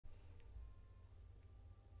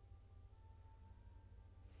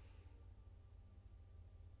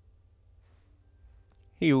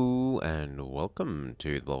Hello and welcome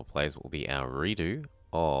to the Level Plays. What will be our redo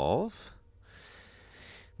of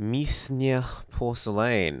Meissner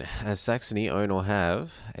Porcelain, as Saxony own or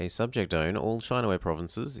have a subject own all Chinaware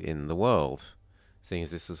provinces in the world. Seeing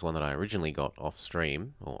as this is one that I originally got off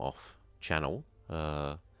stream or off channel,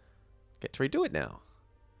 get to redo it now.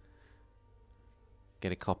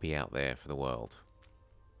 Get a copy out there for the world.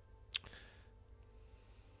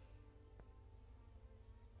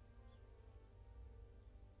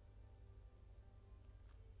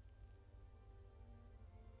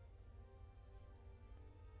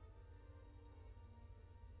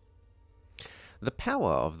 The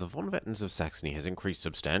power of the von Wettens of Saxony has increased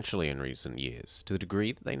substantially in recent years, to the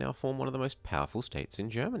degree that they now form one of the most powerful states in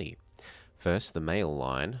Germany. First, the male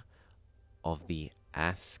line of the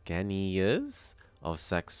Ascaniers of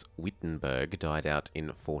Saxe-Wittenberg died out in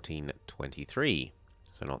 1423,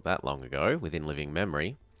 so not that long ago, within living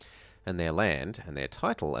memory, and their land and their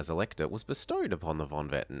title as elector was bestowed upon the von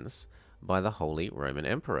Wettens by the Holy Roman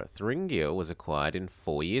Emperor. Thuringia was acquired in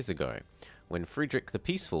 4 years ago, when Friedrich the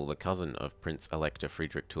Peaceful, the cousin of Prince-Elector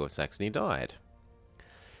Friedrich II of Saxony, died.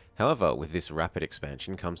 However, with this rapid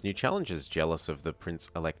expansion comes new challenges. Jealous of the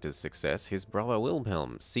Prince-Elector's success, his brother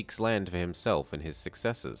Wilhelm seeks land for himself and his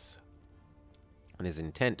successors, and is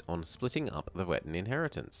intent on splitting up the Wetten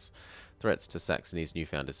inheritance. Threats to Saxony's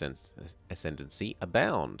newfound ascendancy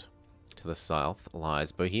abound. To the south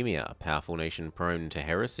lies Bohemia, a powerful nation prone to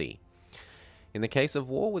heresy. In the case of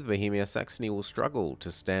war with Bohemia, Saxony will struggle to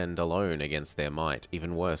stand alone against their might.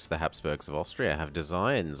 Even worse, the Habsburgs of Austria have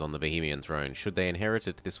designs on the Bohemian throne. Should they inherit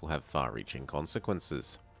it, this will have far-reaching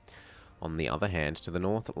consequences. On the other hand, to the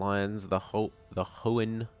north lies the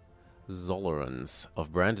Hohenzollerns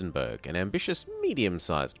of Brandenburg, an ambitious,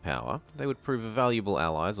 medium-sized power. They would prove valuable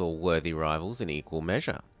allies or worthy rivals in equal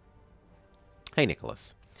measure. Hey,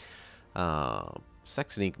 Nicholas.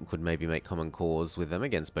 Saxony could maybe make common cause with them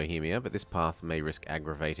against Bohemia, but this path may risk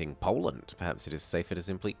aggravating Poland. Perhaps it is safer to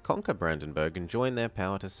simply conquer Brandenburg and join their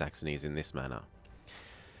power to Saxony's in this manner.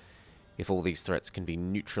 If all these threats can be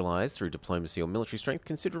neutralized through diplomacy or military strength,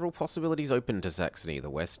 considerable possibilities open to Saxony.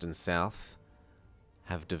 The west and south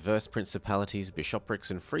have diverse principalities,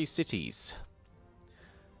 bishoprics, and free cities.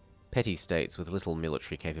 Petty states with little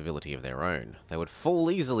military capability of their own. They would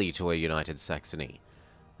fall easily to a united Saxony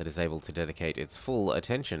that is able to dedicate its full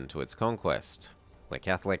attention to its conquest. We're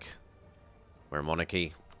Catholic, we're a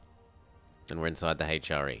monarchy, and we're inside the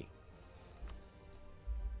HRE.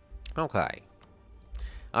 Okay.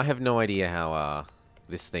 I have no idea how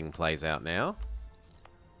this thing plays out now.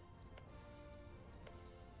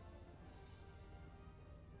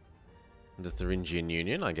 The Thuringian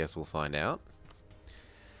Union, I guess we'll find out.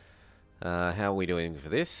 How are we doing for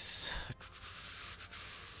this?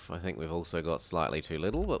 I think we've also got slightly too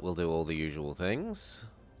little, but we'll do all the usual things.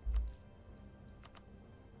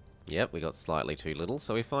 Yep, we got slightly too little,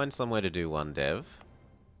 so we find somewhere to do one dev.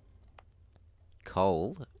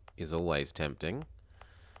 Coal is always tempting.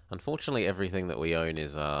 Unfortunately, everything that we own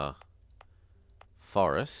is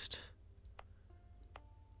forest.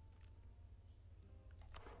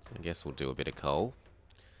 I guess we'll do a bit of coal.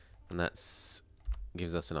 And that's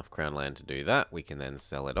gives us enough crown land to do that. We can then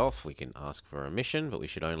sell it off. We can ask for a mission, but we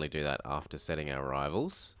should only do that after setting our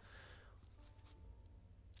rivals.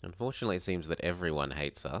 Unfortunately, it seems that everyone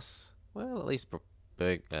hates us. Well, at least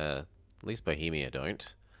Bohemia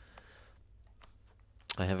don't.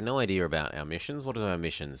 I have no idea about our missions. What do our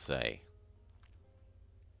missions say?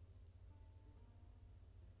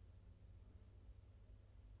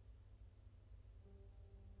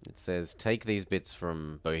 It says, take these bits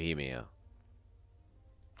from Bohemia.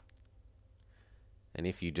 And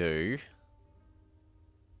if you do,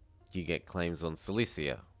 you get claims on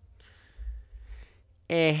Silesia.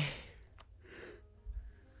 If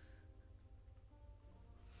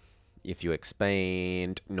you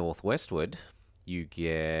expand northwestward, you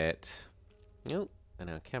get... Oh, and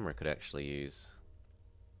our camera could actually use...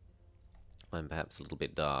 I'm perhaps a little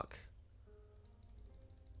bit dark.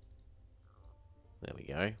 There we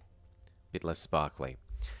go. Bit less sparkly.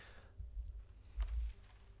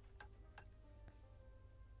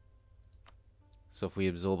 So if we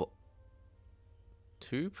absorb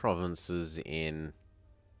 2 provinces in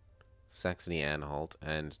Saxony-Anhalt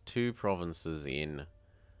and 2 provinces in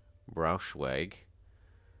Braunschweig,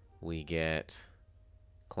 we get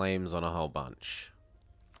claims on a whole bunch.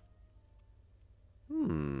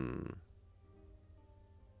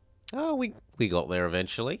 Oh, we got there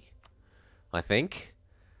eventually, I think.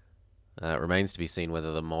 It remains to be seen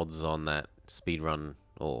whether the mods on that speedrun,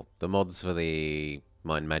 or the mods for the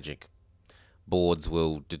Mind Magic boards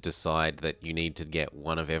will decide that you need to get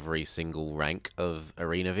one of every single rank of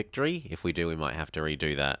arena victory. If we do, we might have to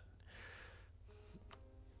redo that.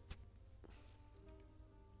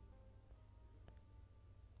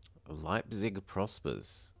 Leipzig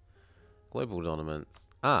prospers. Global dominance.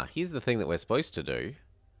 Ah, here's the thing that we're supposed to do.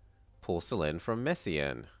 Porcelain from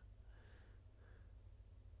Messiaen.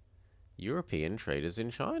 European traders in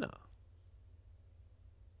China.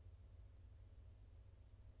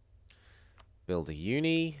 Build a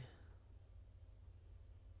uni.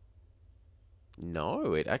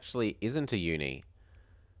 No, it actually isn't a uni.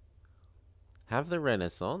 Have the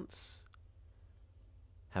Renaissance.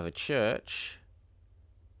 Have a church.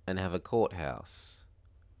 And have a courthouse.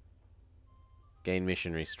 Gain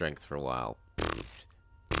missionary strength for a while.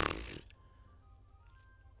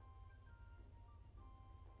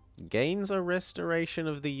 Gains a restoration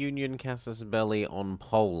of the Union Casus Belli on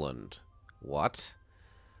Poland. What?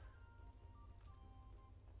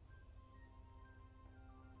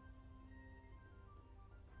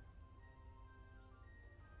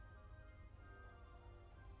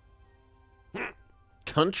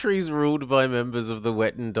 Countries ruled by members of the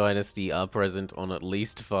Wettin dynasty are present on at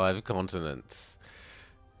least 5 continents.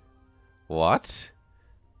 What?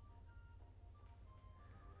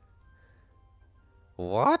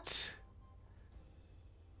 What?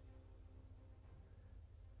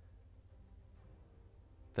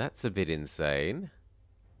 That's a bit insane.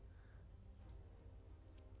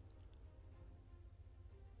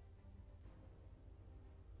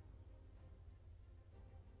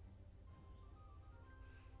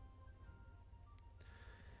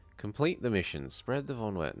 Complete the mission. Spread the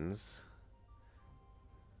Von Wettens.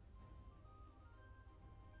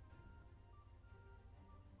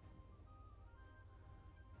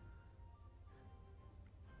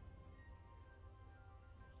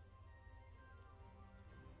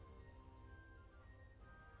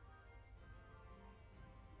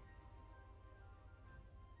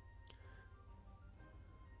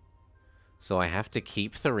 So I have to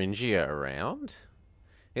keep Thuringia around?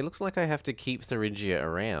 It looks like I have to keep Thuringia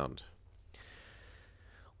around.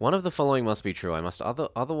 One of the following must be true. I must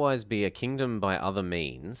otherwise be a kingdom by other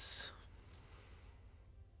means.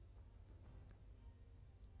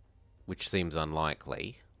 Which seems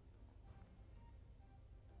unlikely.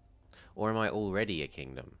 Or am I already a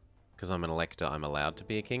kingdom? Because I'm an elector, I'm allowed to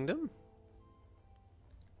be a kingdom?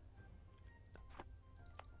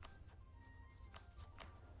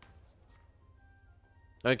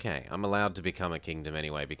 Okay, I'm allowed to become a kingdom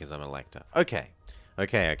anyway because I'm an elector. Okay.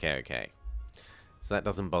 Okay. So that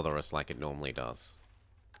doesn't bother us like it normally does.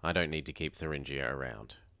 I don't need to keep Thuringia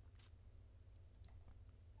around.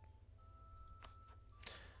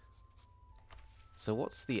 So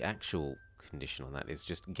what's the actual condition on that? Is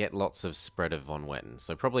just get lots of spread of Von Wetten.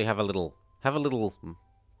 So probably have a little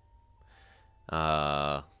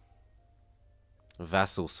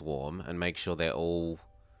vassal swarm and make sure they're all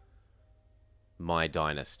my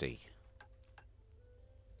dynasty.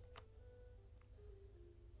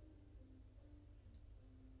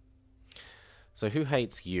 So who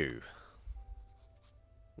hates you?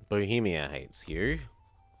 Bohemia hates you.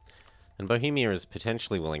 And Bohemia is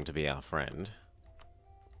potentially willing to be our friend.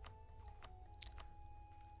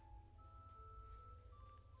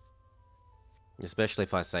 Especially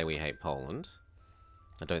if I say we hate Poland.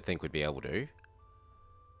 I don't think we'd be able to.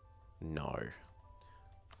 No.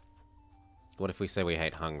 What if we say we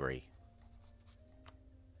hate Hungary?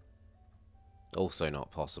 Also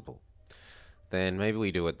not possible. Then maybe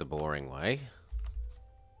we do it the boring way.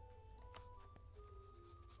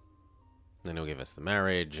 Then he'll give us the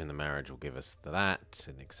marriage, and the marriage will give us that,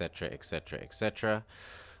 and etc, etc, etc.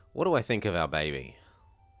 What do I think of our baby?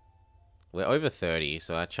 We're over 30,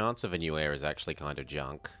 so our chance of a new heir is actually kind of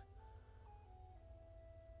junk.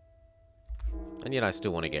 And yet I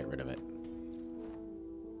still want to get rid of it.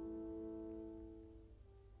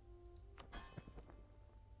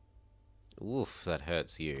 Oof, that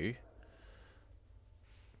hurts you.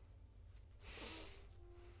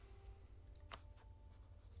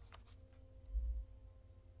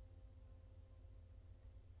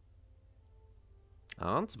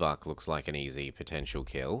 Arnsbach looks like an easy potential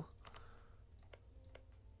kill.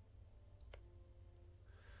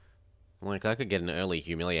 Like, I could get an early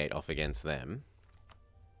humiliate off against them.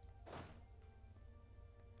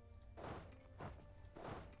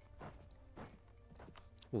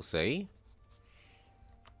 We'll see.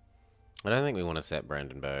 I don't think we want to set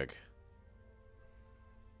Brandenburg.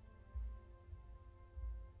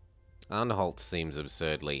 Arnholt seems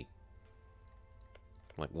absurdly...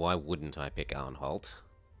 Like, why wouldn't I pick Arnholt?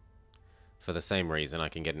 For the same reason, I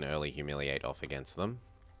can get an early humiliate off against them.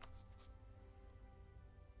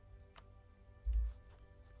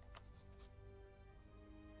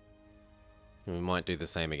 We might do the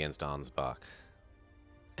same against Arnsbach.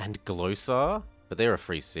 And Glosar? But they're a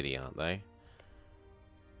free city, aren't they?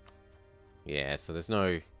 Yeah, so there's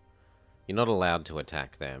no... You're not allowed to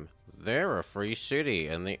attack them. They're a free city,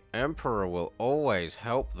 and the Emperor will always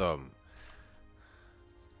help them.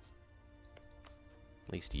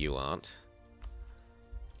 At least you aren't.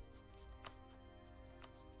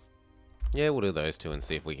 Yeah, we'll do those two and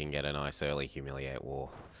see if we can get a nice early Humiliate War.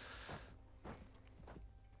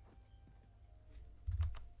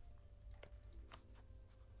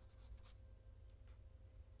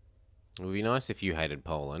 It would be nice if you hated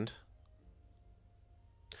Poland.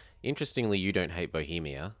 Interestingly, you don't hate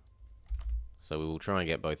Bohemia. So we will try and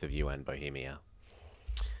get both of you and Bohemia.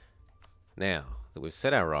 Now that we've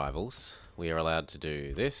set our rivals, we are allowed to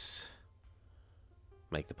do this.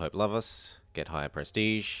 Make the Pope love us. Get higher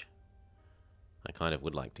prestige. I kind of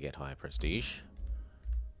would like to get higher prestige.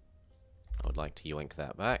 I would like to yoink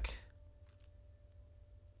that back.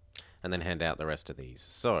 And then hand out the rest of these.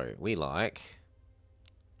 So, we like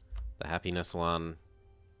the happiness one,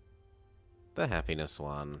 the happiness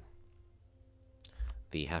one,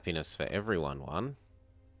 the happiness for everyone one.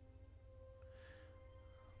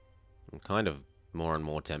 I'm kind of more and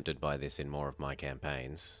more tempted by this in more of my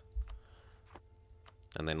campaigns.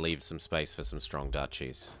 And then leave some space for some strong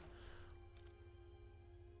duchies.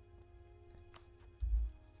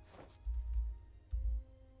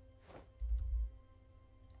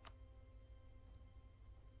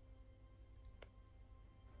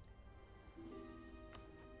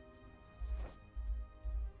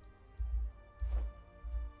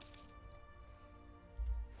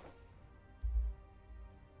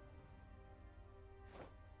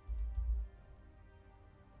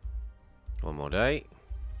 One more day.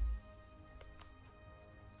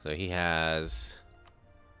 So he has...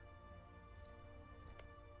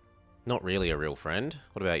 Not really a real friend.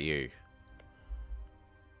 What about you?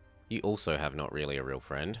 You also have not really a real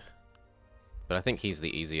friend. But I think he's the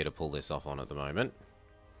easier to pull this off on at the moment.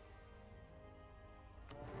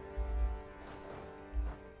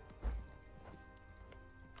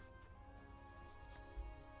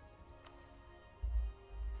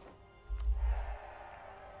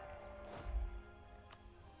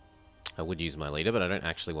 I would use my leader, but I don't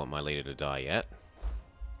actually want my leader to die yet.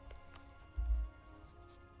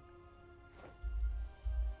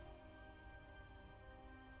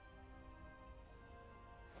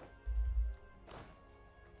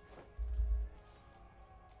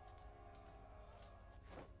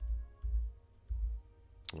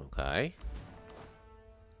 Okay.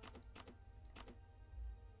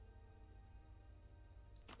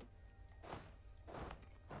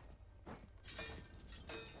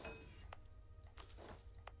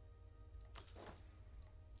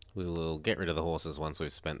 We will get rid of the horses once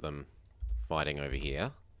we've spent them fighting over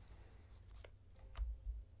here.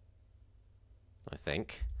 I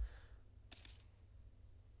think.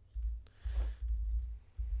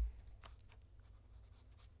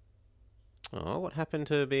 Oh, what happened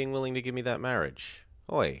to being willing to give me that marriage?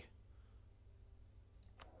 Oi.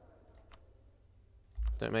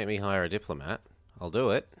 Don't make me hire a diplomat. I'll do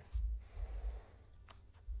it.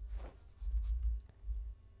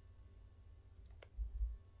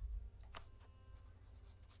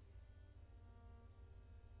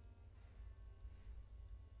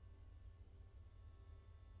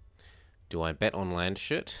 Do I bet on land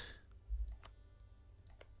shit?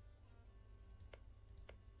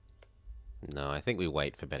 No, I think we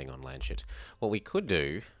wait for betting on land shit. What we could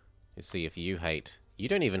do is see if you hate... You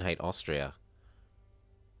don't even hate Austria.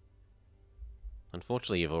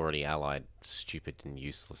 Unfortunately, you've already allied stupid and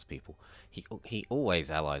useless people. He always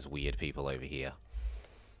allies weird people over here.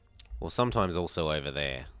 Well, sometimes also over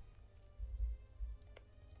there.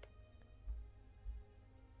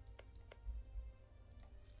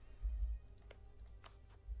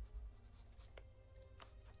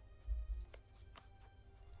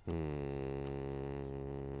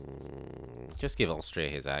 Just give Austria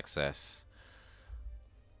his access.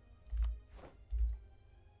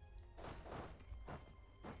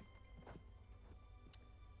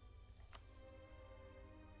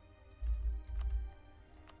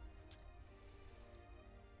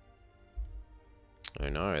 Oh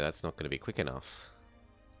no, that's not going to be quick enough.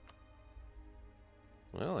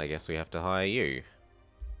 Well, I guess we have to hire you.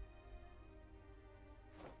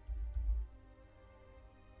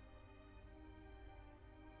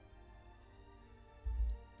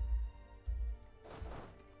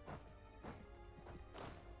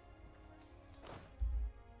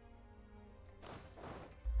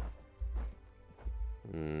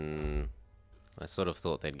 I sort of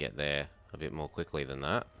thought they'd get there a bit more quickly than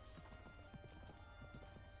that.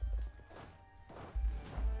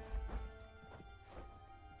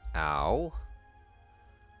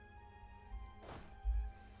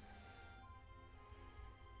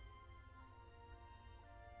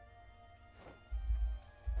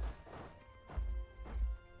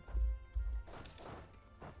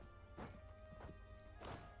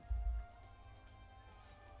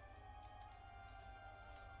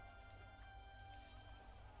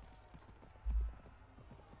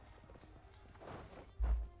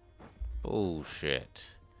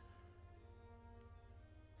 Bullshit.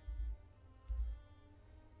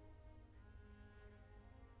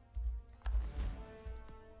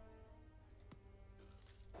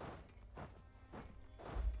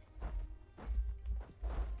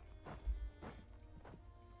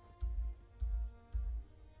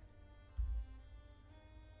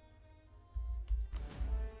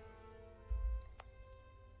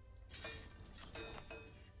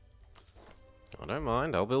 I don't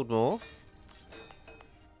mind, I'll build more.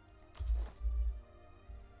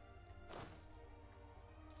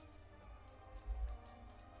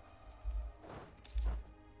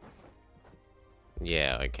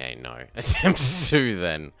 Yeah, okay, no. Attempt 2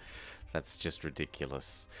 then. That's just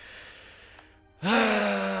ridiculous.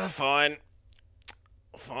 Fine.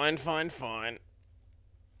 Fine.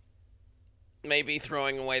 Maybe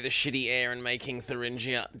throwing away the shitty air and making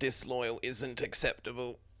Thuringia disloyal isn't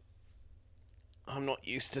acceptable. I'm not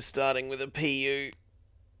used to starting with a PU.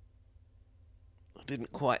 I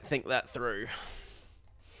didn't quite think that through.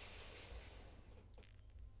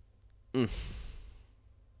 And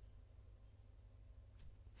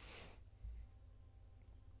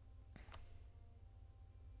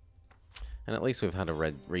at least we've had a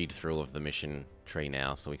read through of the mission tree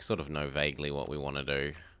now, so we sort of know vaguely what we want to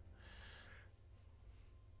do.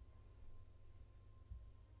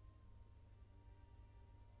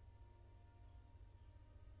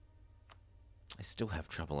 I still have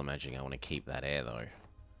trouble imagining I want to keep that air, though.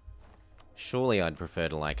 Surely I'd prefer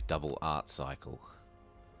to, like, double art cycle.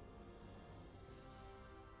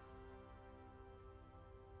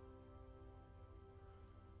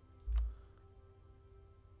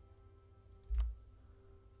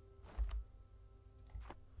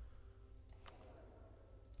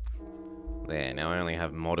 There, now I only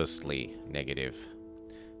have modestly negative.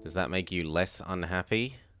 Does that make you less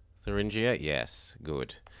unhappy, Thuringia? Yes,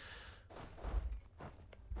 good.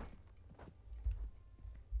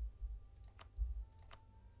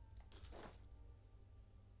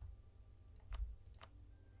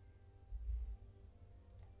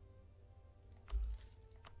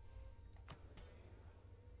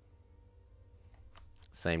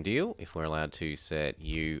 Same deal. If we're allowed to set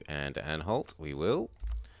you and Anhalt, we will.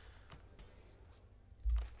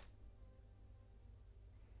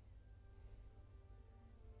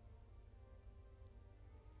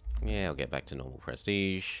 Yeah, I'll get back to normal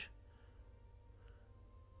prestige.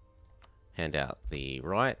 Hand out the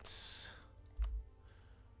rights.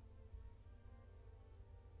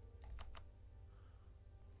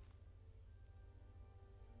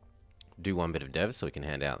 Do one bit of dev so we can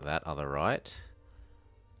hand out that other right.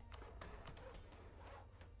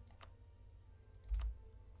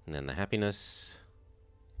 And then the happiness.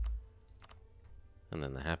 And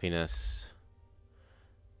then the happiness.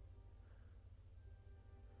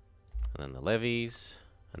 And then the levies.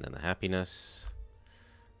 And then the happiness.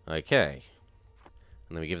 Okay.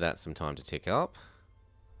 And then we give that some time to tick up.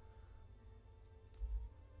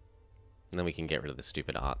 And then we can get rid of the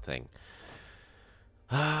stupid art thing.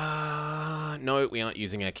 No, we aren't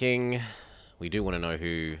using our king. We do want to know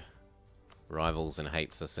who rivals and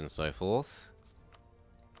hates us and so forth.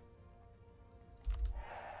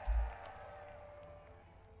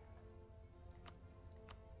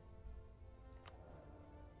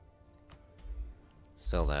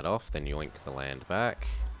 Sell that off, then yoink the land back.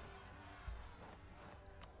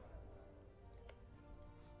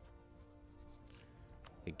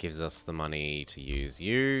 It gives us the money to use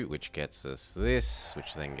you, which gets us this,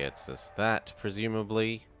 which then gets us that,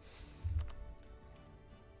 presumably.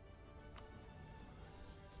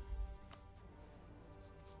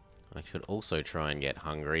 I could also try and get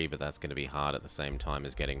Hungary, but that's going to be hard at the same time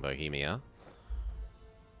as getting Bohemia.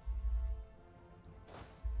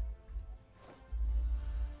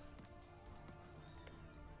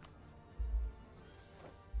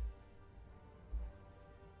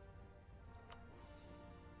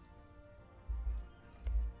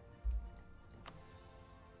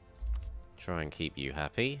 Try and keep you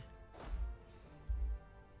happy.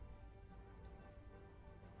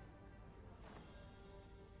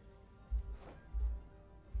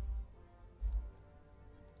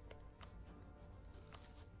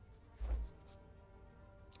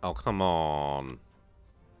 Oh, come on.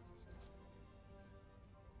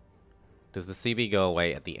 Does the CB go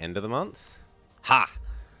away at the end of the month? Ha!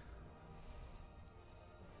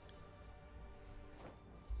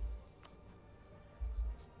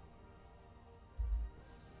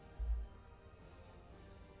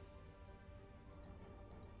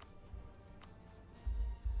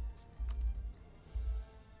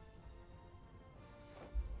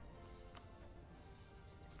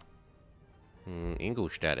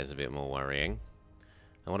 Ingolstadt is a bit more worrying.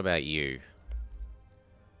 And what about you?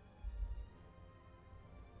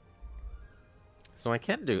 So I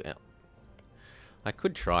can do... I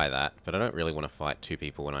could try that, but I don't really want to fight 2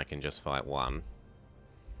 people when I can just fight 1.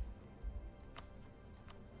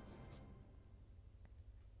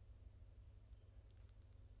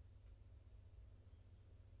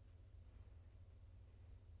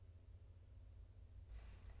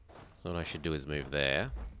 So what I should do is move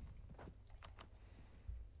there.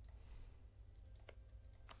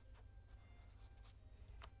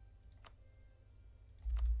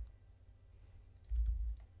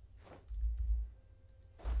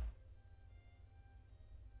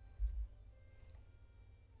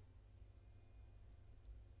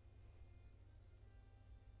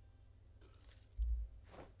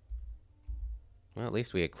 Well, at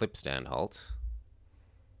least we eclipsed Anhalt.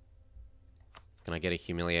 Can I get a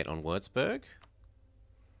Humiliate on Würzburg?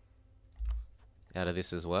 Out of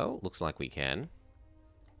this as well? Looks like we can.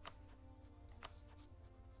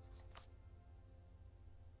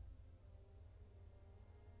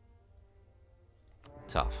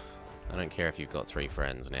 Tough. I don't care if you've got 3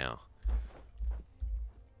 friends now.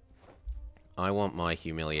 I want my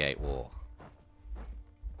Humiliate War.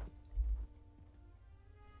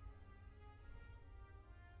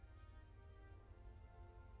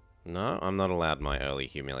 No, I'm not allowed my early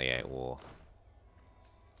Humiliate War.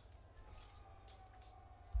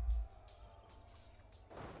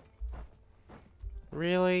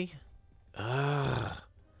 Really? Ugh.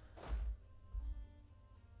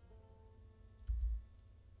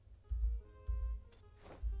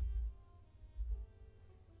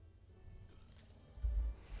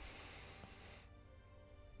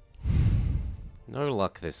 No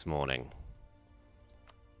luck this morning.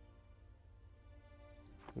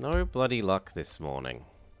 No bloody luck this morning.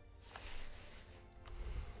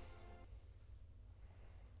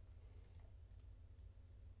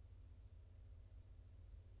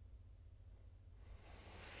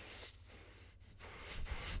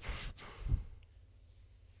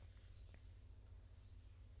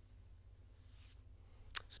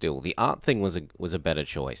 Still, the art thing was a better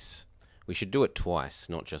choice. We should do it twice,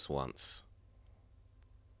 not just once.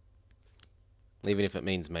 Even if it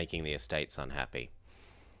means making the estates unhappy.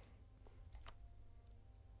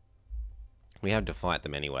 We have to fight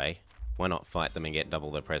them anyway. Why not fight them and get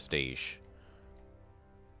double the prestige?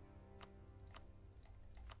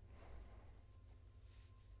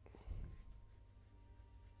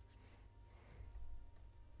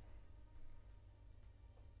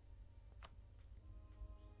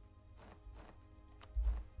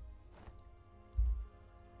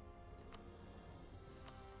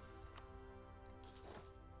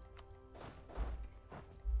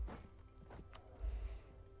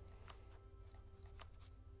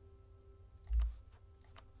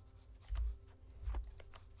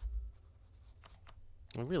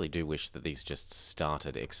 I really do wish that these just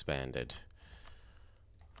started expanded.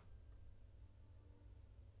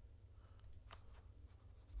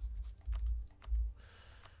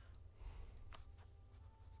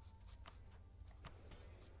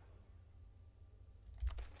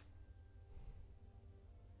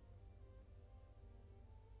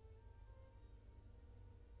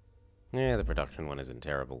 Yeah, the production one isn't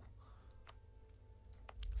terrible.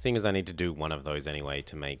 Seeing as I need to do one of those anyway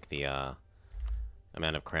to make the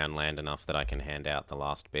amount of crown land enough that I can hand out the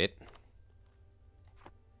last bit.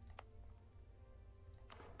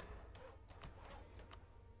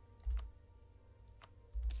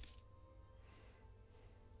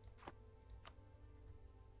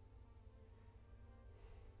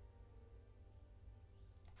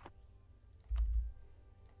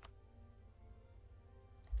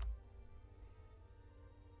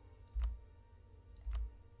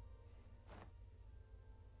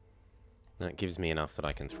 That gives me enough that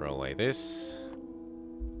I can throw away this.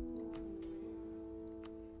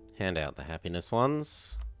 Hand out the happiness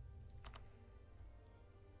ones.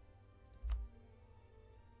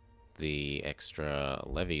 The extra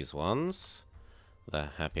levies ones. The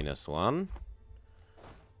happiness one.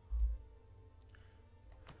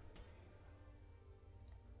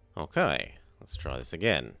 Okay, let's try this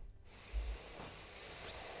again.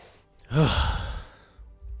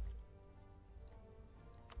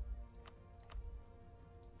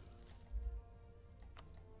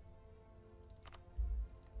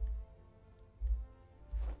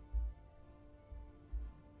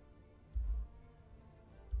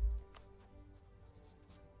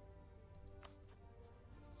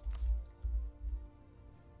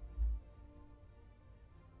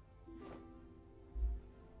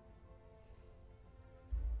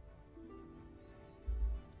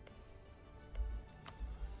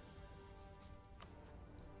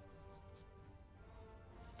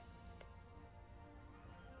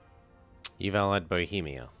 You've allied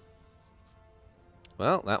Bohemia.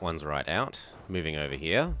 Well, that one's right out. Moving over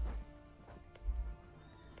here.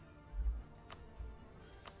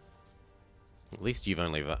 At least you've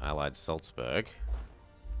only allied Salzburg.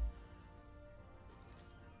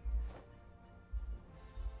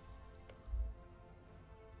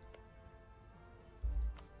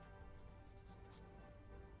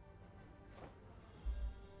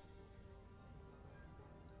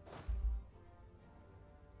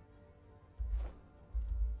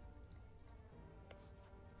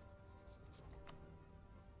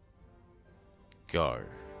 Go.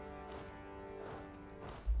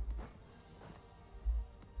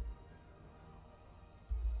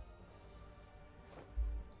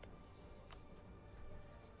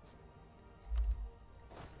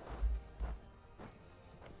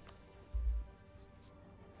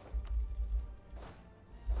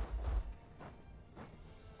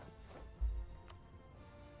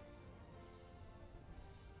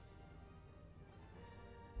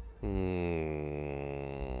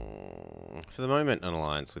 For the moment, an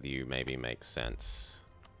alliance with you maybe makes sense.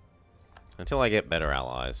 Until I get better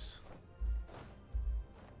allies.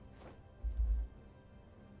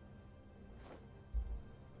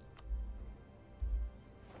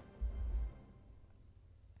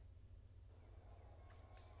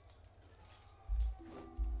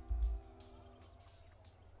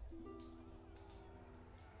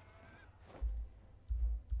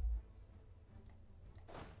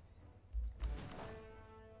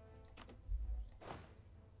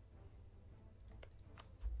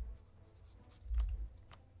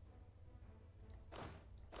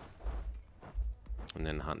 And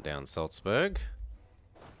then hunt down Salzburg.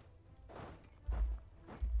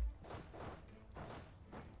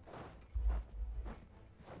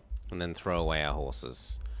 And then throw away our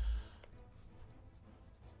horses.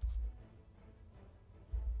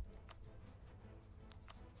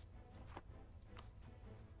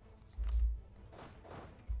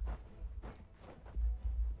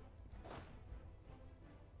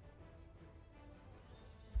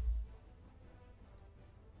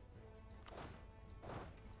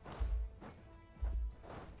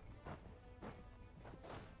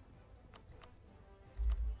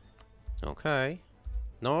 Okay.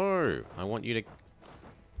 No! I want you to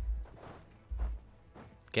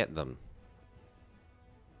get them.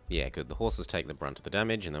 Yeah, good. The horses take the brunt of the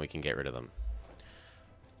damage, and then we can get rid of them.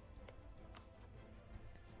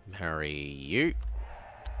 Marry you.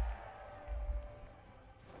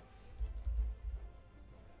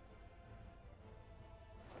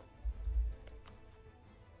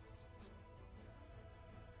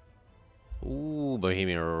 Ooh,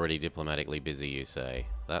 Bohemia are already diplomatically busy, you say.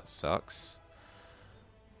 That sucks.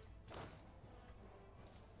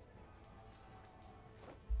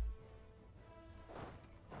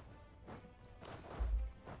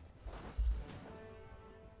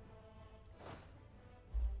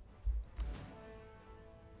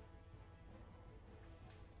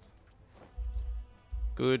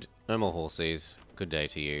 Good. No more horses. Good day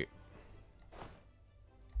to you.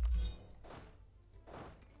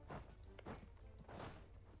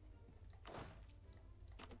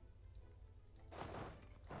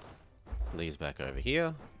 These back over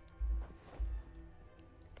here.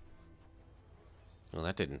 Well,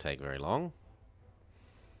 that didn't take very long.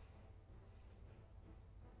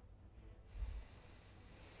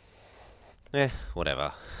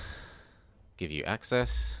 Whatever. Give you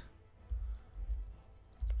access.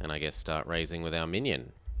 And I guess start raising with our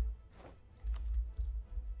minion.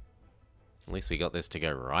 At least we got this to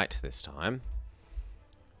go right this time.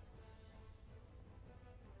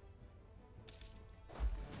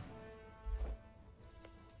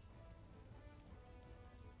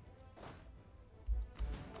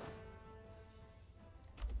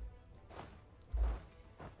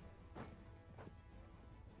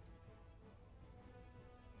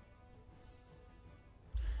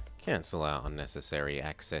 Cancel our unnecessary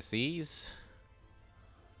accesses.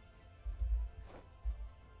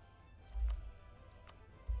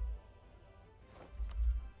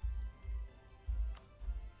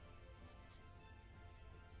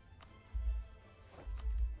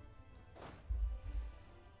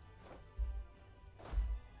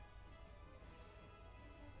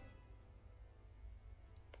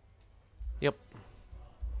 Yep.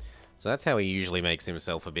 So that's how he usually makes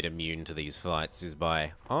himself a bit immune to these fights, is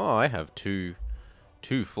by, oh, I have two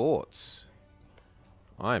forts.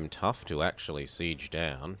 I'm tough to actually siege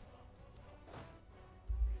down.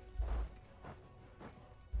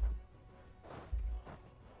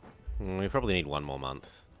 We probably need one more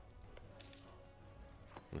month.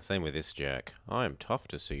 The same with this jerk. I am tough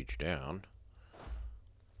to siege down.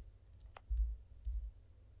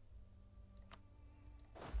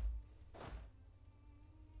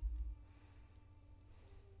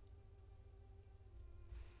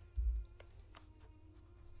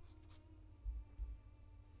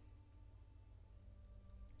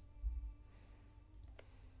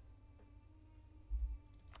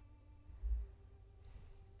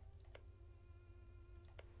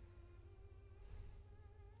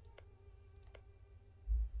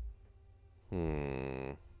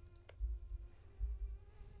 Hmm.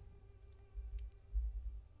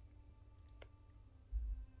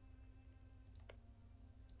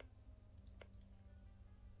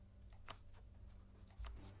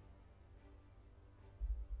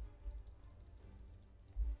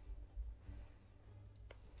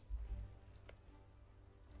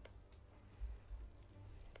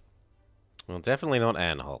 Well, definitely not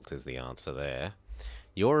Anhalt is the answer there.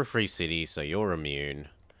 You're a free city, so you're immune.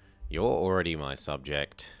 You're already my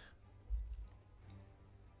subject.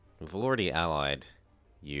 We've already allied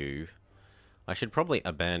you. I should probably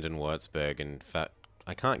abandon Würzburg and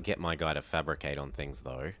I can't get my guy to fabricate on things,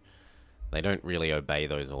 though. They don't really obey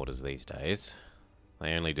those orders these days.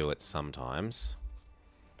 They only do it sometimes.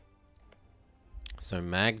 So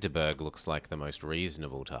Magdeburg looks like the most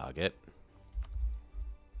reasonable target.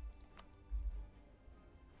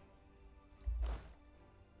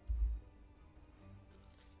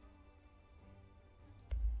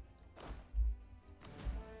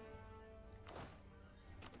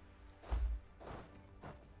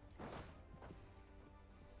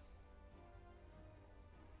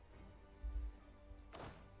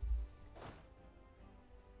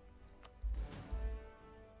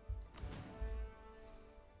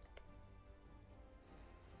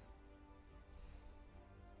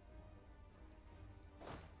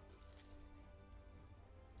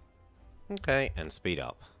 Okay, and speed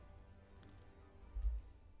up.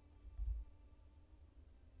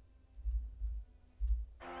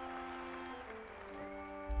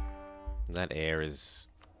 That air is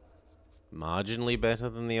marginally better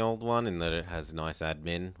than the old one in that it has nice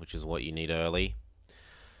admin, which is what you need early.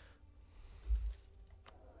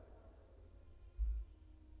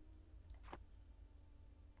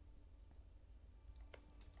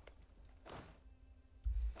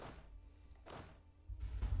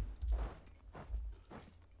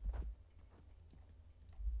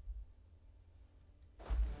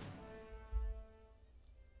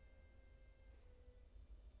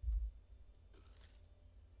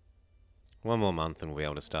 One more month and we'll be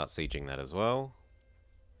able to start sieging that as well.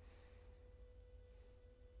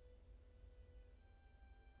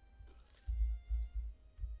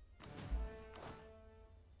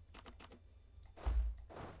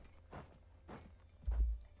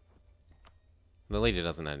 The leader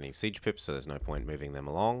doesn't have any siege pips, so there's no point moving them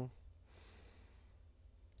along.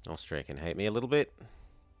 Austria can hate me a little bit.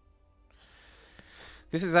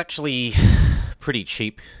 This is actually pretty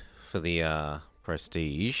cheap for the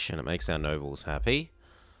prestige, and it makes our nobles happy.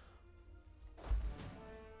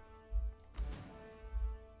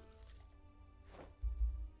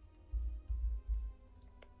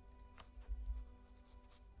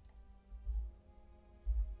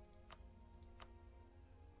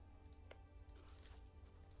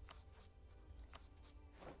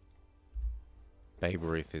 Babe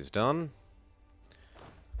Ruth is done.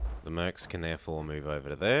 The mercs can therefore move over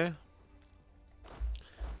to there.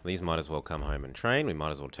 These might as well come home and train. We might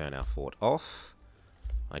as well turn our fort off.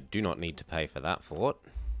 I do not need to pay for that fort.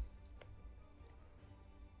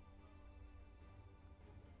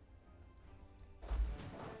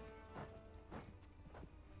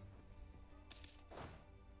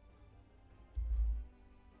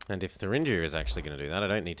 And if Thuringia is actually going to do that, I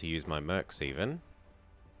don't need to use my mercs even.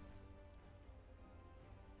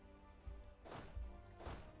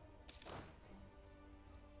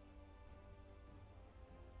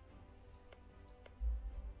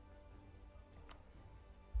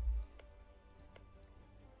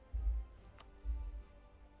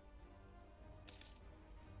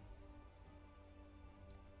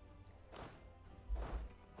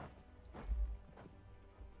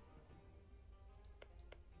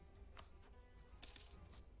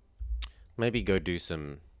 Maybe go do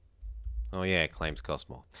some... Oh yeah, claims cost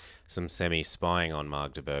more. Some semi-spying on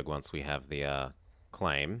Magdeburg once we have the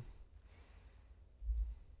claim.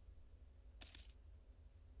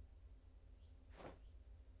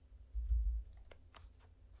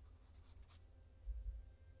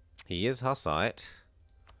 He is Hussite,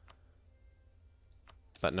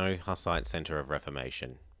 but no Hussite Center of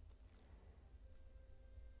Reformation.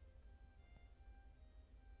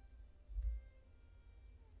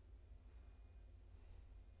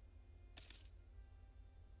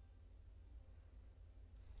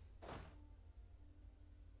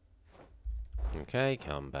 Okay,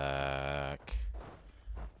 come back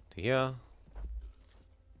to here.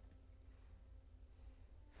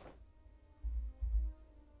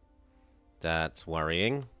 That's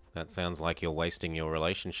worrying. That sounds like you're wasting your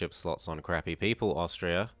relationship slots on crappy people,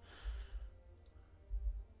 Austria.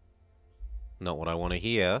 Not what I want to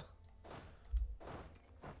hear.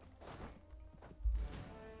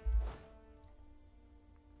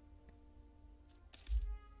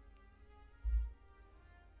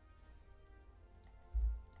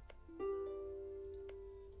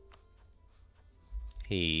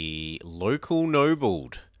 He local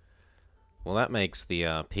nobled. Well, that makes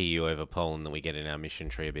the PU over Poland that we get in our mission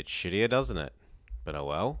tree a bit shittier, doesn't it? But oh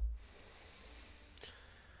well.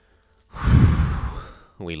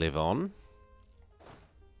 We live on.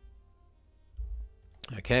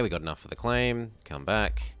 Okay, we got enough for the claim. Come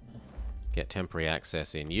back. Get temporary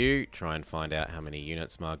access in U. Try and find out how many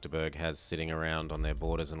units Magdeburg has sitting around on their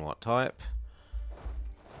borders and what type.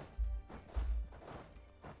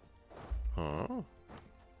 Huh.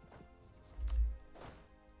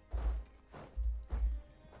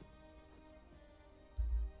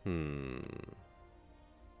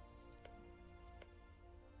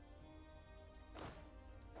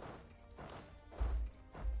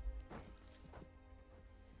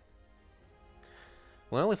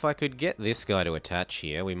 Well, if I could get this guy to attach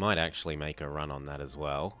here, we might actually make a run on that as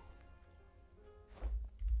well.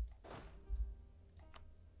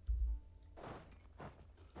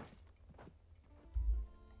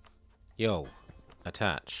 Yo,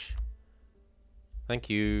 attach. Thank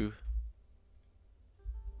you.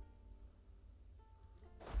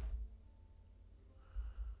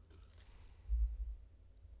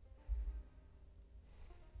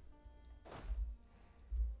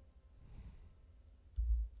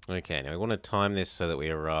 Okay, now we want to time this so that we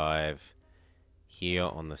arrive here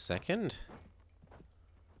on the 2nd.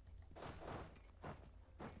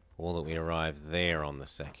 Or that we arrive there on the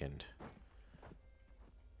 2nd.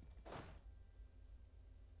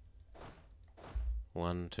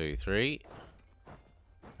 One, two, three.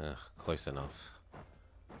 Close enough.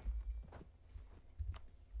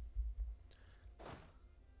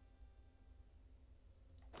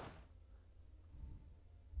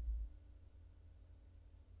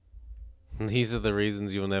 These are the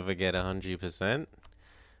reasons you'll never get 100%?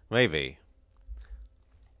 Maybe.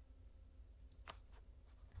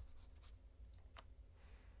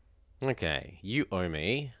 Okay, you owe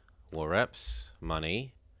me war reps,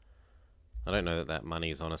 money. I don't know that that money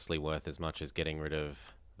is honestly worth as much as getting rid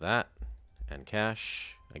of that and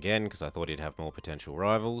cash. Again, because I thought he'd have more potential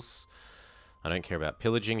rivals. I don't care about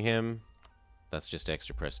pillaging him. That's just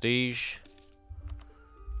extra prestige.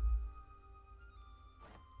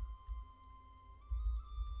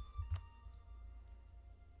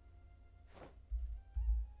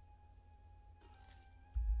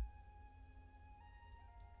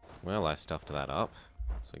 Well, I stuffed that up,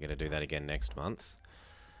 so we're going to do that again next month.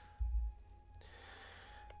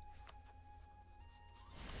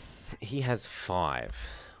 He has 5.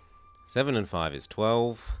 7 and 5 is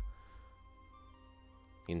 12.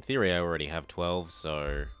 In theory, I already have 12,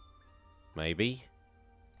 so maybe.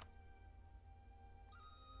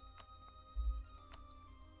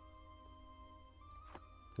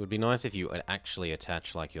 It would be nice if you would actually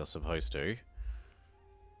attach like you're supposed to.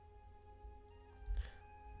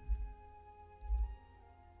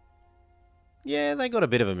 Yeah, they got a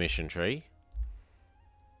bit of a mission tree.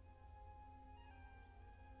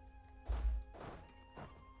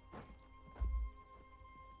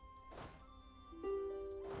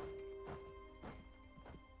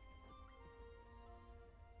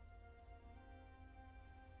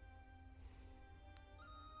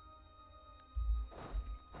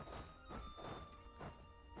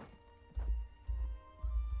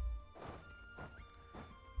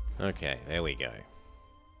 Okay, there we go.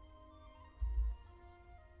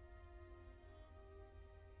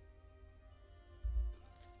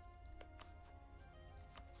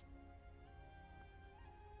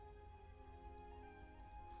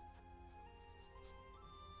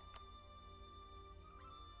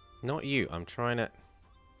 Not you, I'm trying to...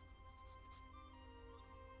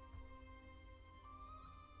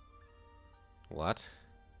 What?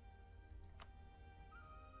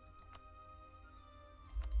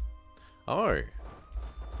 Oh!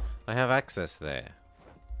 I have access there.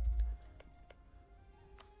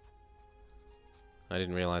 I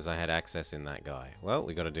didn't realize I had access in that guy. Well,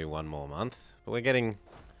 we got to do one more month. But we're getting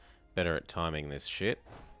better at timing this shit.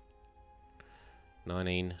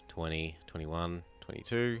 19, 20, 21,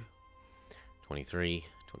 22, 23,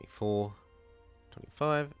 24,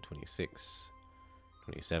 25, 26,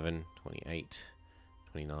 27, 28,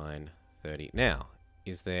 29, 30. Now,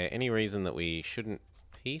 is there any reason that we shouldn't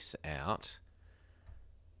peace out,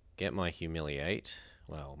 get my humiliate,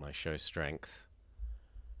 well, my show strength,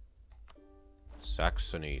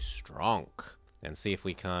 Saxony strong, and see if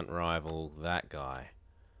we can't rival that guy?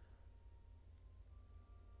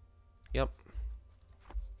 Yep.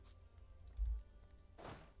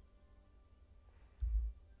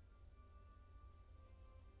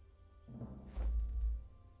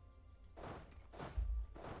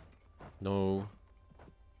 No.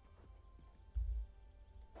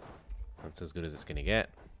 That's as good as it's going to get.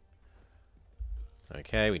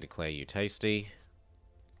 Okay, we declare you tasty.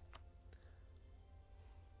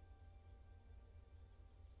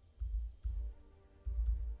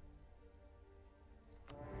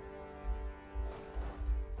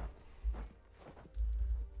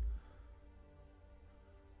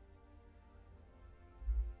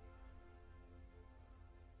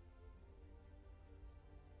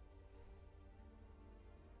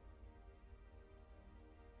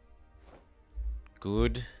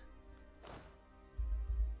 Good.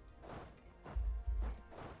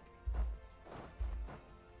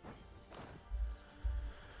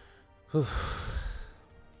 Whew.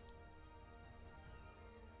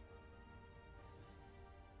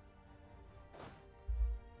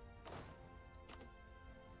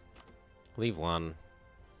 Leave one.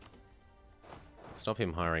 Stop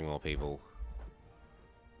him hiring more people.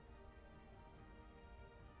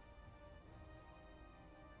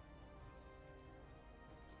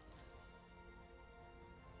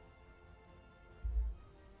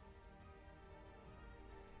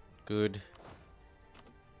 Good.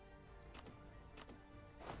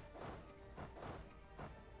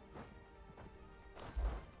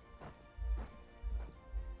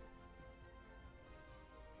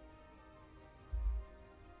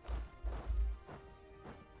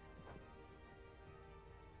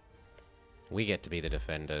 We get to be the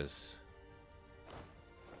defenders.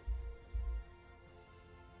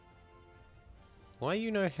 Why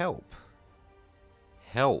you no help?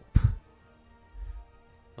 Help.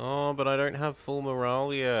 Oh, but I don't have full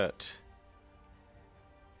morale yet.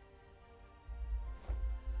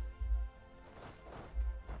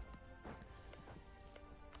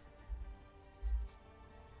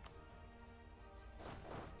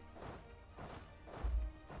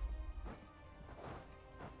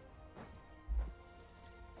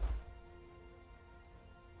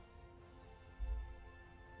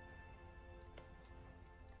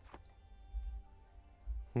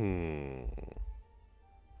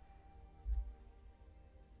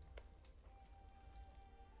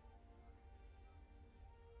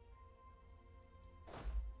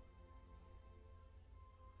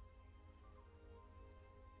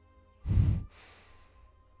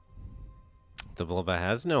 The blobber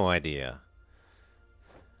has no idea.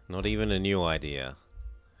 Not even a new idea.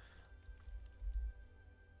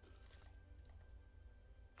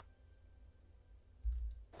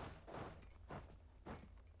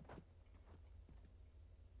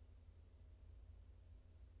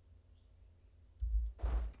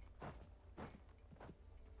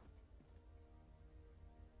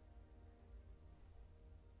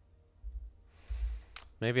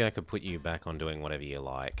 Maybe I could put you back on doing whatever you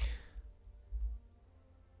like.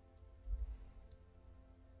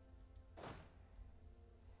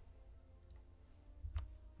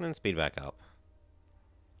 And then speed back up.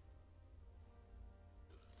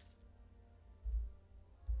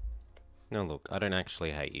 No, look, I don't actually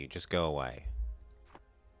hate you. Just go away.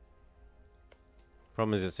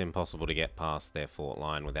 Problem is it's impossible to get past their fort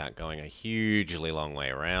line without going a hugely long way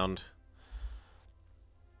around.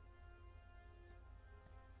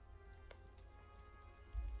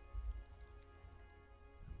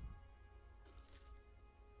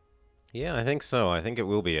 Yeah, I think so. I think it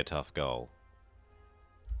will be a tough goal.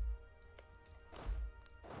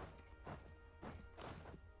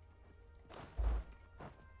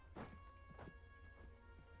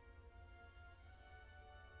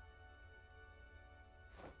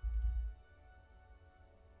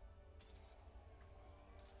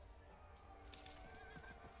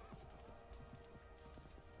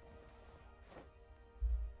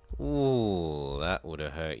 Ooh, that would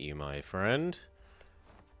have hurt you, my friend.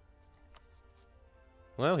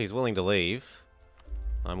 Well, he's willing to leave.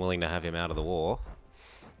 I'm willing to have him out of the war.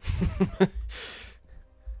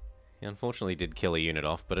 He unfortunately did kill a unit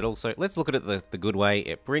off, but it also... Let's look at it the good way.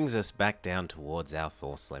 It brings us back down towards our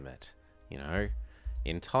force limit. You know?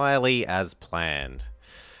 Entirely as planned.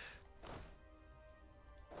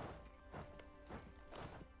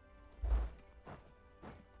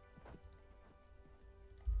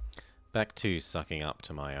 Back to sucking up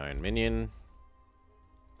to my own minion.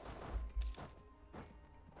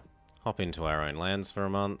 Hop into our own lands for a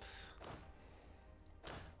month.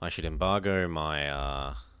 I should embargo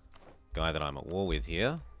my guy that I'm at war with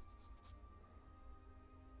here.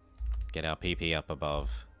 Get our PP up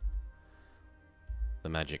above the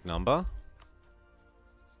magic number.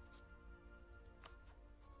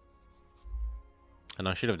 And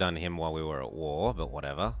I should have done him while we were at war, but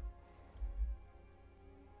whatever.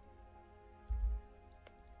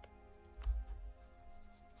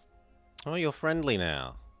 Oh, you're friendly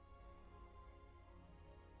now.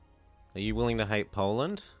 Are you willing to hate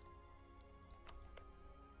Poland?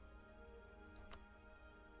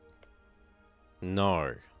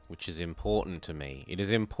 No, which is important to me. It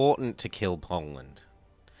is important to kill Poland.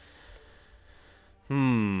 I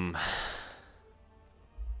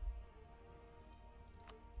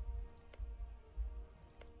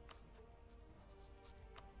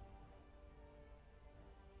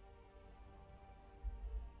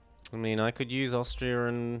mean, I could use Austria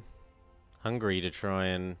and Hungary to try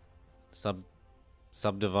and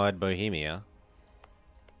subdivide Bohemia.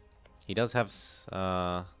 He does have...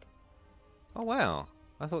 oh, wow.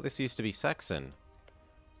 I thought this used to be Saxon.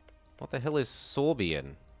 What the hell is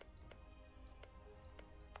Sorbian?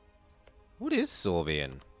 What is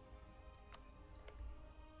Sorbian?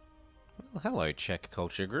 Well, hello, Czech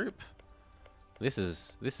culture group. This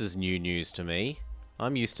is new news to me.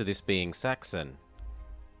 I'm used to this being Saxon.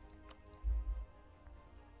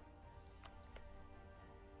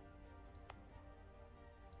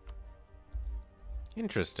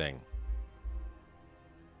 Interesting.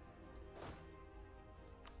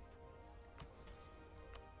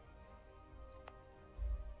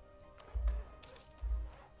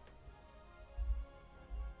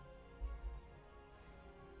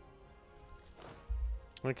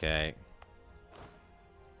 Okay.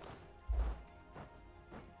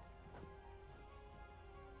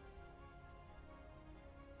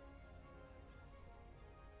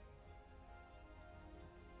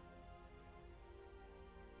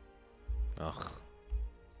 Ugh.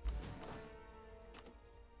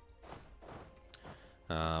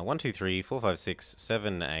 1, 2, 3, 4, 5, 6,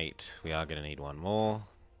 7, 8. We are going to need one more.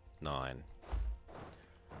 9.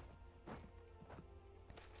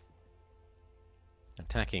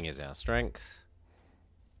 Attacking is our strength.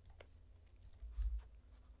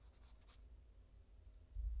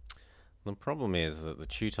 The problem is that the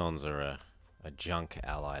Teutons are a junk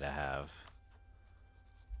ally to have.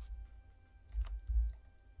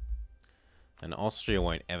 And Austria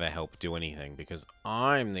won't ever help do anything because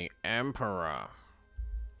I'm the Emperor.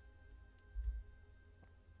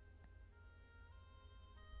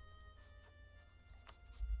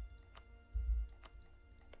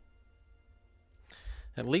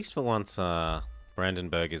 At least for once,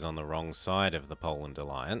 Brandenburg is on the wrong side of the Poland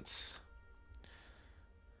alliance.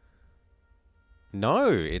 No,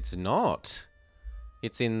 it's not.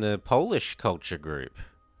 It's in the Polish culture group.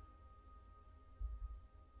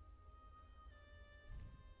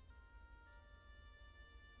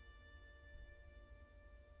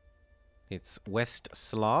 It's West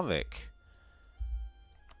Slavic.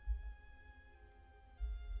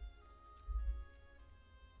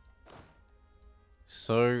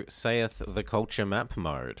 So saith the culture map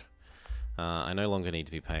mode. I no longer need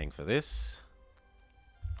to be paying for this.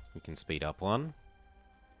 We can speed up one.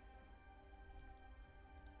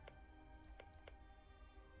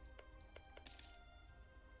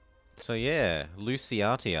 So yeah,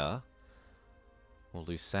 Lusatia, or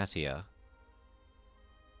Lusatia,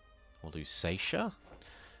 or Lusatia,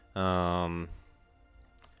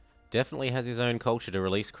 definitely has his own culture to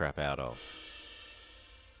release crap out of.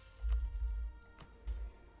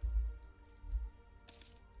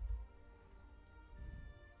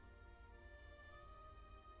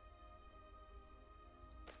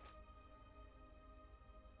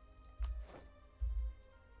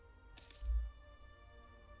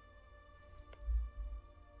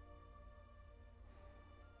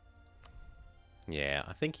 Yeah,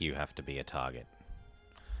 I think you have to be a target.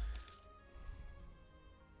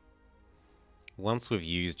 Once we've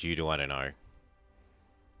used you to, I don't know,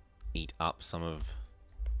 eat up some of...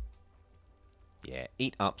 Yeah,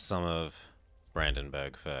 eat up some of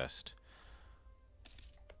Brandenburg first.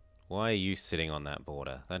 Why are you sitting on that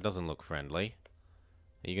border? That doesn't look friendly.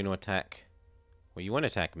 Are you going to attack... Well, you won't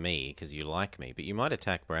attack me because you like me, but you might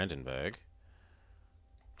attack Brandenburg.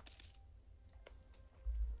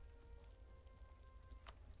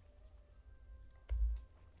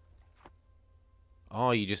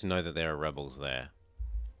 Oh, you just know that there are rebels there.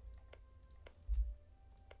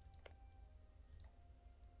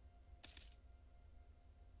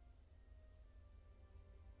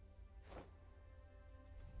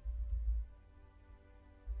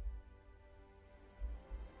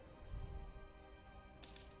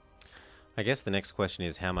 I guess the next question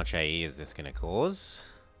is how much AE is this going to cause?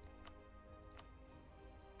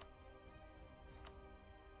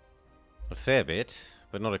 A fair bit,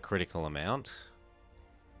 but not a critical amount.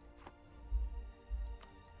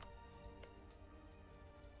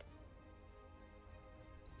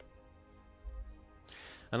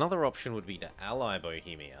 Another option would be to ally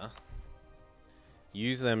Bohemia.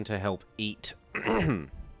 Use them to help eat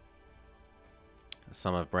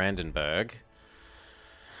some of Brandenburg,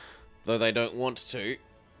 though they don't want to,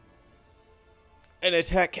 and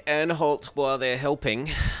attack Anhalt while they're helping.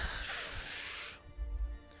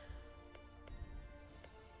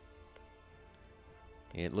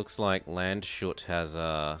 It looks like Landshut has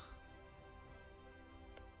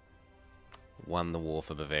won the war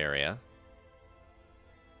for Bavaria.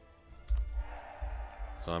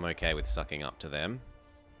 So I'm okay with sucking up to them.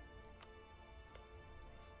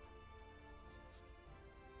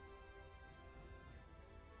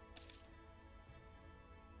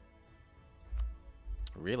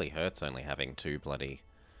 Really hurts only having 2 bloody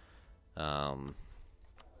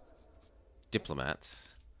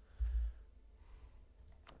diplomats.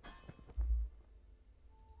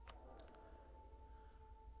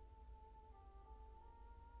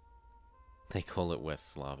 They call it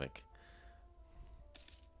West Slavic.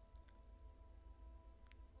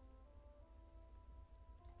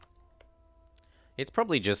 It's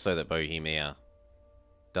probably just so that Bohemia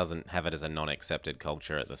doesn't have it as a non-accepted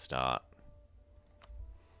culture at the start.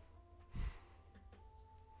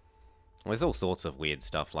 There's all sorts of weird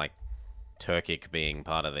stuff like Turkic being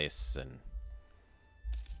part of this, and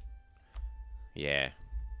yeah.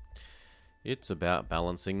 It's about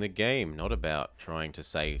balancing the game, not about trying to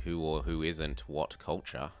say who or who isn't what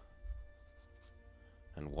culture.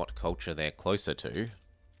 And what culture they're closer to.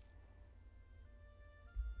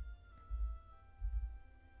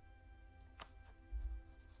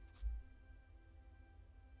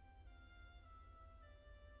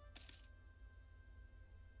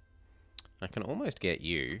 I can almost get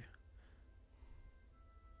you.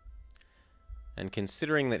 And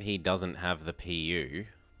considering that he doesn't have the PU,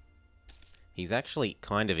 he's actually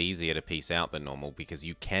kind of easier to piece out than normal because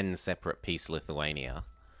you can separate piece Lithuania.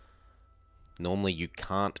 Normally you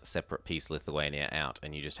can't separate piece Lithuania out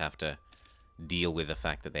and you just have to deal with the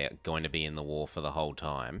fact that they're going to be in the war for the whole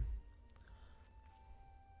time.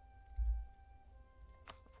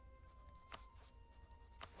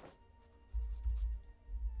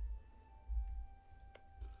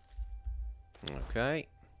 Okay.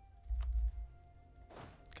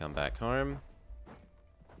 Come back home.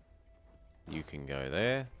 You can go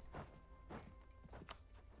there.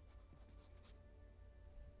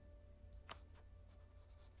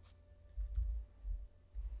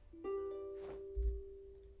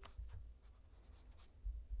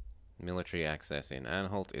 Military access in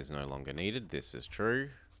Anhalt is no longer needed. This is true.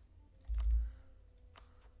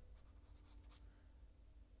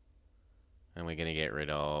 And we're going to get rid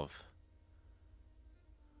of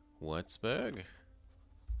Würzburg.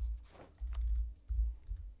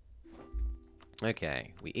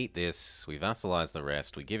 Okay, we eat this, we vassalize the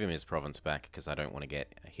rest, we give him his province back because I don't want to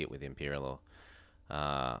get hit with imperial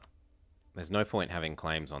law. There's no point having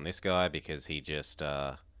claims on this guy because he just,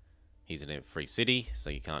 he's in a free city, so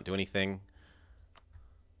you can't do anything.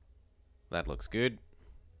 That looks good.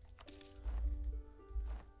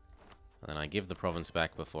 And then I give the province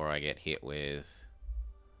back before I get hit with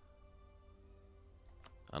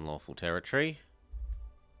unlawful territory.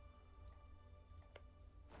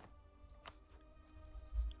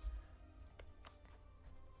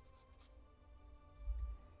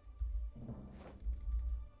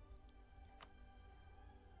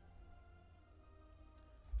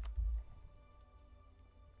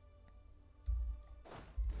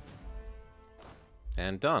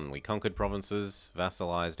 And done. We conquered provinces,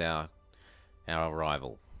 vassalized our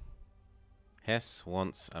rival. Hesse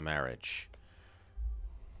wants a marriage.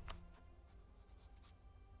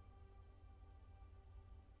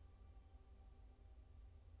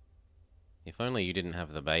 If only you didn't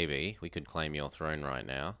have the baby, we could claim your throne right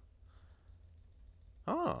now.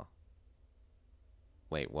 Oh.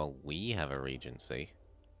 Wait, well, we have a regency.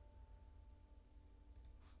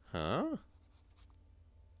 Huh?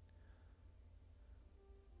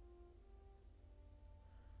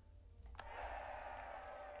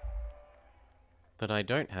 But I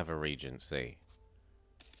don't have a regency.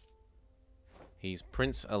 He's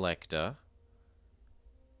Prince Elector.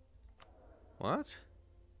 What?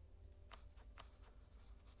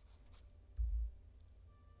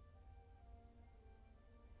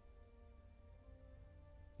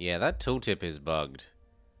 Yeah, that tooltip is bugged.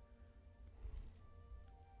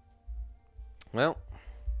 Well,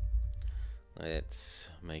 let's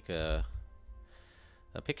make a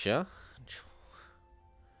picture.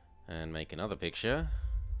 And make another picture.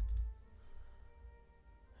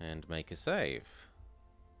 And make a save.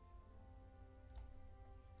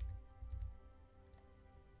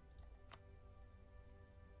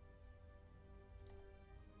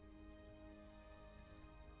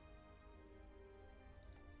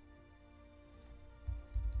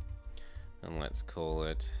 And let's call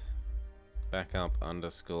it backup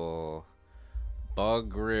underscore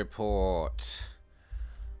bug report.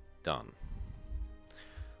 Done.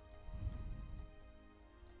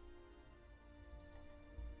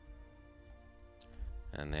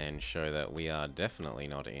 And then show that we are definitely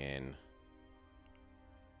not in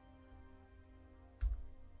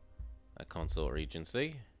a consort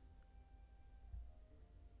regency.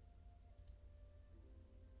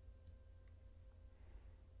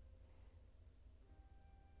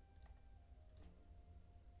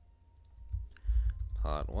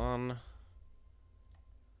 Part 1.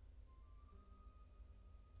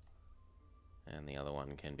 And the other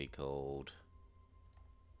one can be called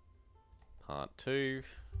Part 2.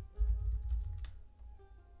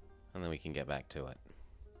 And then we can get back to it.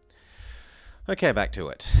 Okay, back to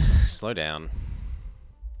it. Slow down.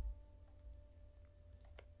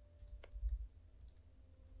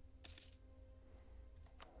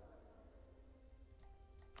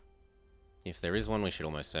 If there is one, we should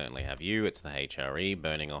almost certainly have you. It's the HRE.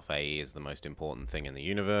 Burning off AE is the most important thing in the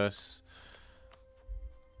universe.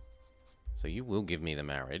 So you will give me the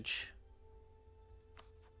marriage.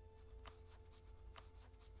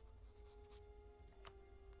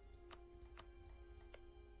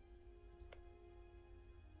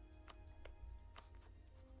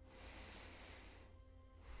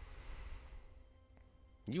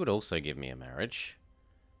 You would also give me a marriage.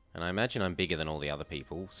 And I imagine I'm bigger than all the other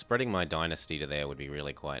people. Spreading my dynasty to there would be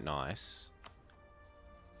really quite nice.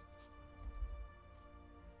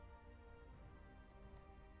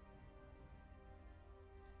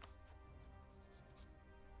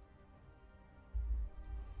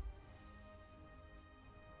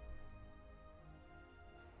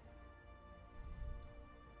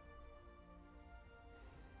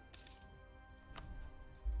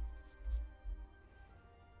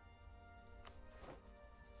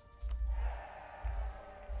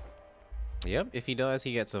 Yep, if he dies,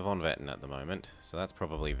 he gets a von Vetten at the moment, so that's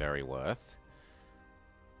probably very worth.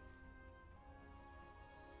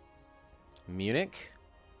 Munich?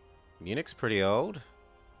 Munich's pretty old.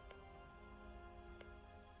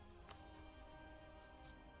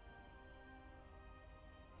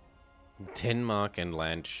 Denmark and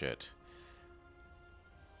Landshut.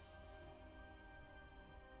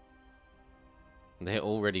 They're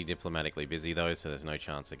already diplomatically busy though, so there's no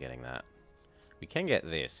chance of getting that. We can get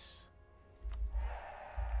this.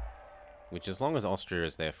 Which, as long as Austria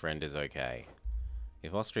is their friend, is okay.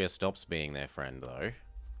 If Austria stops being their friend, though...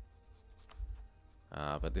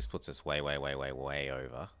 but this puts us way, way, way, way, way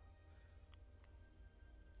over.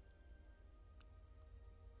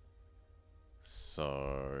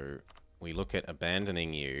 So... we look at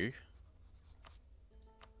abandoning you...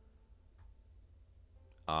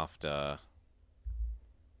 after...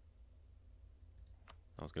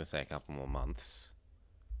 I was going to say a couple more months.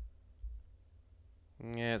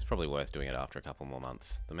 Yeah, it's probably worth doing it after a couple more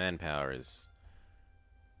months. The manpower is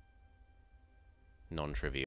non-trivial.